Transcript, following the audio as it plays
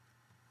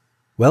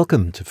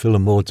Welcome to Phil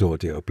and Maud's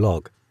audio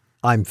blog.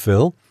 I'm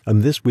Phil,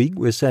 and this week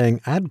we're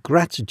saying add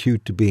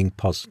gratitude to being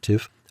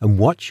positive and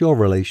watch your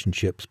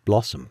relationships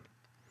blossom.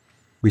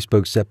 We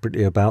spoke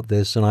separately about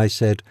this, and I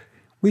said,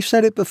 we've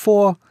said it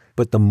before,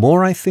 but the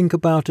more I think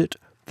about it,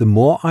 the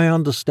more I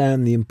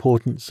understand the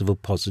importance of a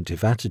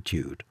positive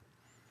attitude.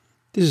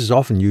 This is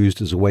often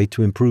used as a way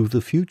to improve the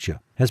future,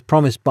 as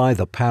promised by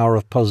The Power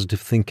of Positive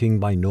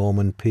Thinking by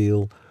Norman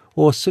Peale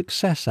or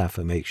Success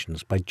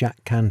Affirmations by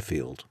Jack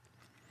Canfield.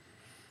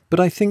 But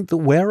I think that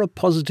where a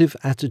positive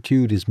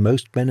attitude is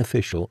most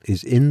beneficial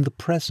is in the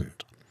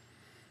present.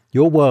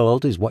 Your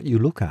world is what you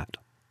look at.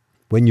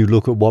 When you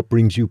look at what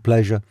brings you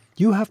pleasure,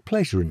 you have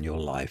pleasure in your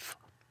life.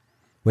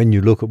 When you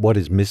look at what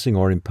is missing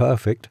or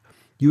imperfect,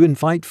 you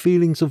invite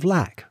feelings of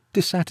lack,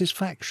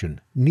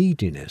 dissatisfaction,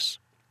 neediness.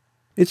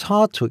 It's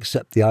hard to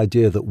accept the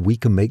idea that we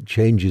can make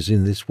changes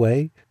in this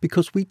way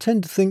because we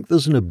tend to think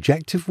there's an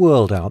objective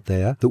world out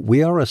there that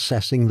we are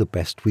assessing the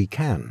best we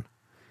can.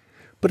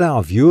 But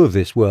our view of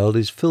this world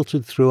is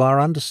filtered through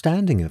our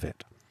understanding of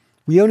it.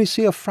 We only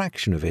see a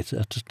fraction of it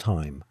at a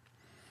time.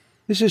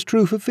 This is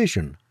true for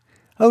vision.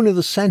 Only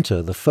the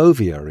centre, the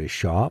fovea, is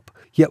sharp,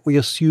 yet we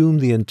assume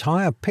the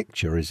entire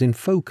picture is in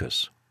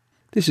focus.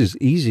 This is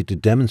easy to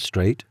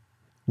demonstrate.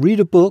 Read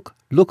a book,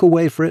 look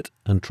away for it,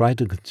 and try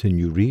to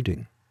continue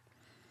reading.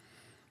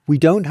 We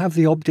don't have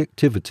the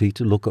objectivity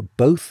to look at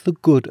both the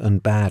good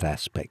and bad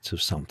aspects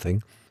of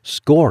something,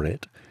 score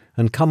it,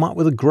 and come up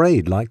with a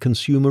grade like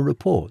Consumer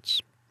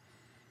Reports.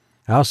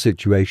 Our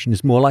situation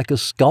is more like a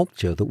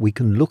sculpture that we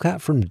can look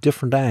at from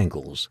different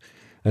angles,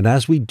 and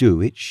as we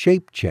do, its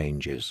shape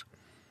changes.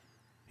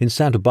 In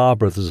Santa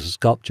Barbara, there's a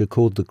sculpture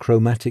called the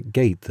Chromatic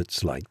Gate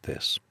that's like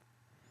this.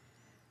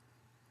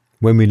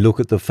 When we look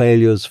at the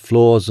failures,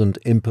 flaws, and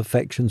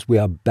imperfections, we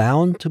are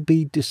bound to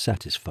be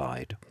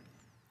dissatisfied.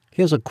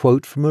 Here's a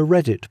quote from a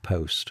Reddit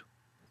post.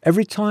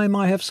 "Every time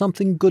I have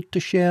something good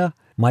to share,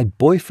 my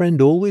boyfriend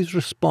always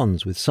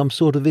responds with some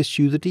sort of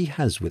issue that he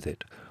has with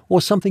it,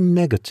 or something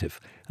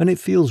negative, and it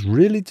feels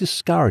really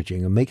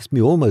discouraging and makes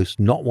me almost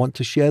not want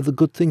to share the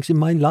good things in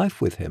my life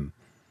with him.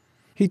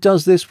 He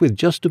does this with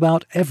just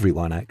about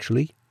everyone,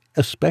 actually,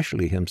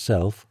 especially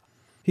himself.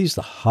 He's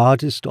the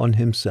hardest on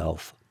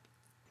himself.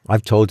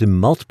 I've told him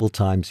multiple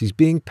times he's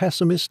being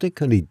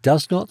pessimistic, and he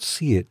does not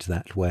see it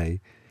that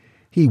way.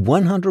 He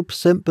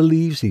 100%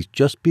 believes he's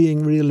just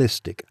being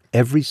realistic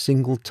every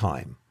single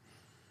time."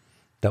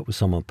 That was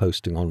someone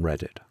posting on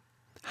Reddit.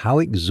 How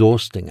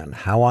exhausting and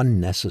how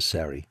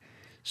unnecessary.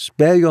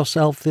 Spare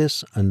yourself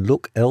this and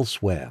look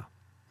elsewhere.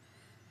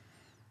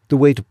 The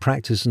way to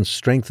practice and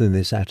strengthen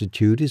this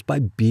attitude is by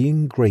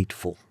being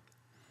grateful.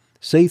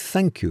 Say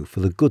thank you for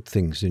the good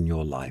things in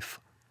your life.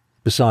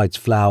 Besides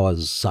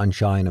flowers,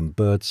 sunshine, and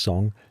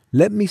birdsong,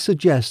 let me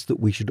suggest that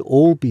we should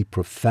all be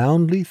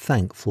profoundly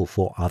thankful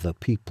for other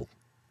people.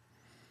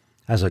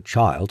 As a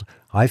child,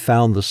 I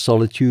found the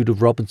solitude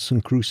of Robinson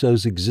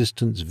Crusoe's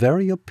existence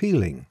very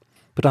appealing,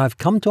 but I've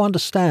come to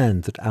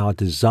understand that our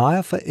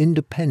desire for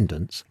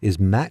independence is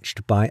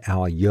matched by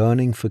our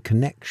yearning for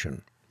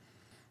connection.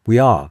 We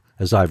are,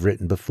 as I've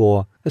written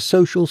before, a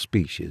social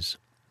species.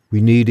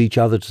 We need each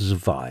other to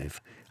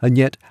survive, and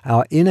yet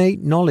our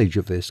innate knowledge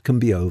of this can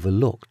be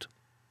overlooked.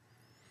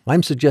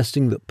 I'm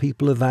suggesting that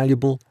people are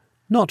valuable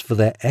not for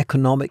their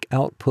economic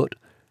output,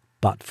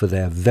 but for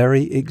their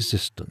very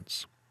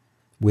existence.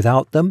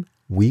 Without them,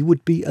 we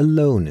would be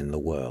alone in the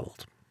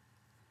world.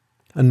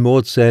 And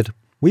Maud said,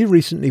 "We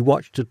recently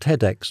watched a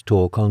TEDx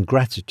talk on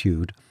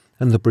gratitude,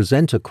 and the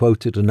presenter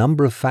quoted a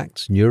number of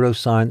facts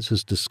neuroscience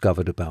has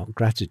discovered about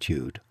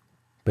gratitude.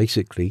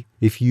 Basically,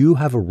 if you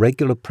have a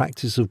regular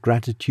practice of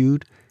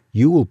gratitude,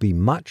 you will be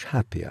much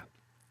happier.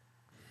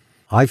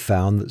 I've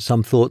found that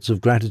some thoughts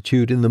of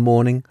gratitude in the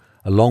morning,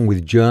 along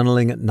with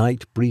journaling at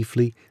night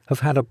briefly, have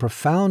had a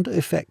profound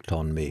effect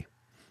on me.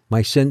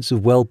 My sense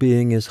of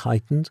well-being is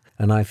heightened,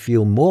 and I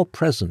feel more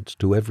present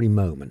to every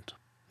moment."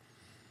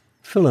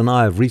 Phil and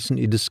I have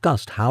recently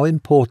discussed how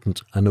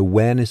important an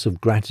awareness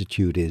of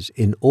gratitude is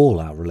in all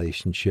our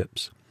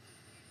relationships.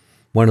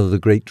 One of the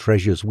great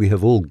treasures we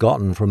have all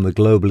gotten from the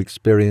global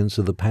experience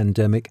of the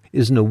pandemic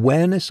is an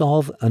awareness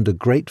of and a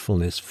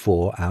gratefulness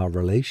for our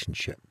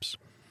relationships.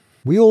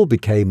 We all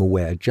became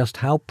aware just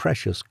how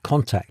precious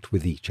contact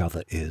with each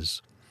other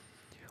is.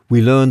 We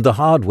learned the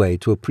hard way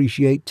to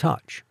appreciate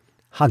touch,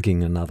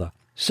 hugging another,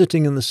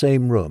 sitting in the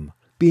same room,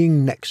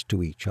 being next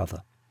to each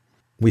other.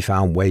 We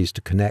found ways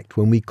to connect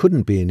when we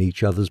couldn't be in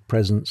each other's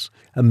presence,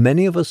 and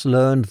many of us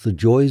learned the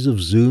joys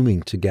of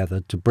Zooming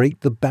together to break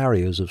the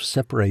barriers of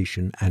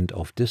separation and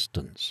of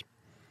distance.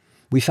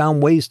 We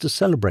found ways to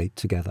celebrate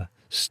together,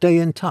 stay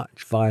in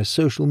touch via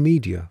social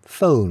media,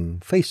 phone,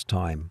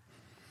 FaceTime.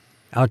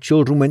 Our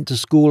children went to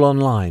school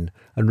online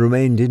and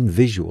remained in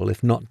visual,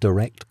 if not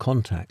direct,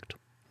 contact.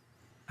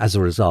 As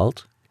a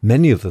result,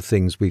 many of the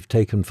things we've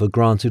taken for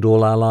granted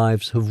all our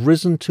lives have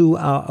risen to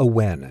our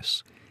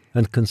awareness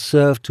and can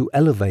serve to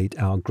elevate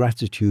our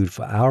gratitude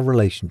for our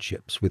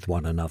relationships with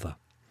one another.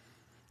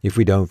 If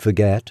we don't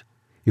forget,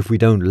 if we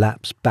don't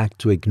lapse back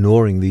to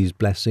ignoring these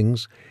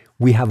blessings,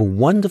 We have a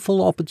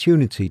wonderful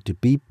opportunity to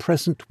be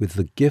present with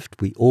the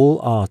gift we all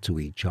are to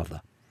each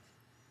other.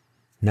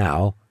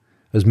 Now,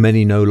 as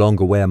many no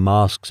longer wear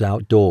masks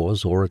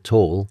outdoors or at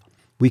all,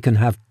 we can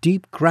have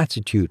deep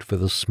gratitude for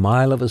the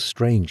smile of a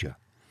stranger,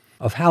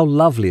 of how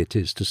lovely it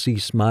is to see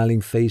smiling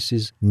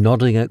faces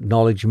nodding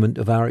acknowledgement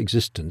of our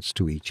existence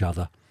to each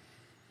other.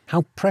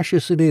 How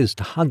precious it is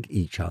to hug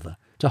each other,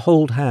 to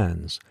hold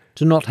hands,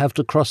 to not have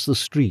to cross the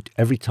street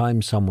every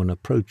time someone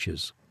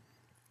approaches.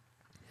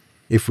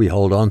 If we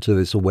hold on to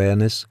this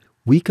awareness,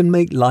 we can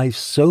make life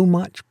so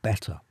much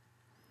better.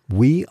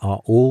 We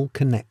are all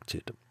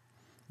connected.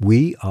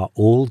 We are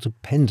all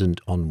dependent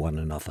on one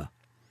another.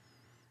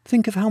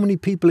 Think of how many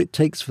people it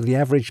takes for the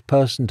average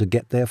person to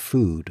get their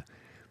food.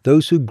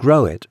 Those who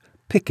grow it,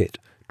 pick it,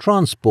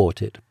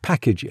 transport it,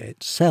 package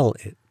it, sell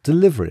it,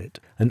 deliver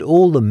it, and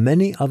all the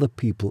many other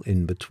people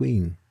in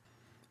between.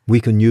 We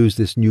can use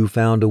this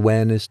newfound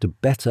awareness to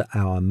better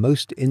our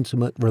most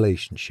intimate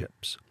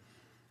relationships.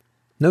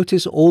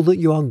 Notice all that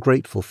you are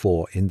grateful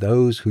for in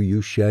those who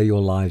you share your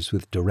lives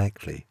with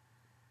directly.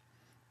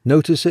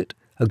 Notice it,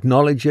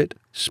 acknowledge it,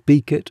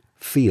 speak it,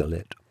 feel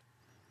it.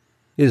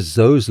 It is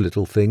those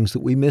little things that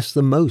we miss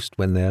the most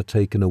when they are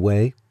taken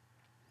away.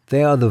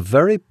 They are the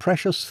very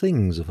precious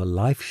things of a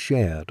life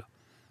shared.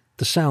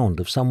 The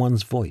sound of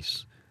someone's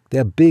voice,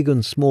 their big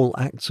and small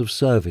acts of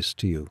service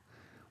to you,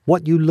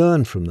 what you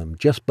learn from them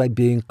just by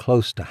being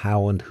close to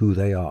how and who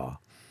they are,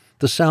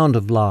 the sound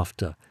of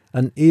laughter,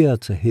 an ear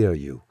to hear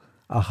you,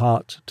 a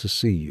heart to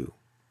see you.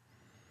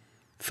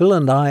 Phil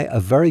and I are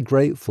very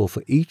grateful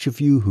for each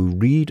of you who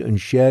read and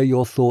share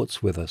your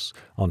thoughts with us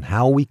on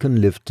how we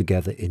can live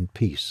together in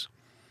peace.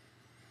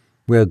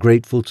 We are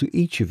grateful to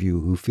each of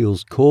you who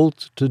feels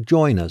called to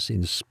join us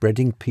in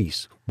spreading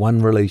peace,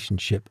 one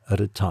relationship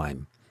at a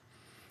time.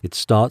 It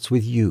starts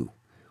with you.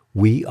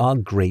 We are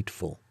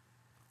grateful.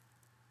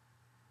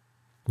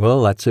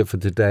 Well, that's it for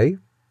today.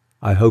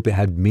 I hope it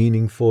had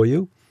meaning for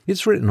you.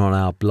 It's written on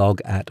our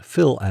blog at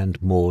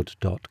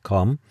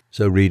philandmaud.com,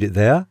 so read it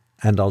there,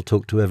 and I'll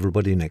talk to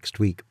everybody next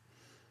week.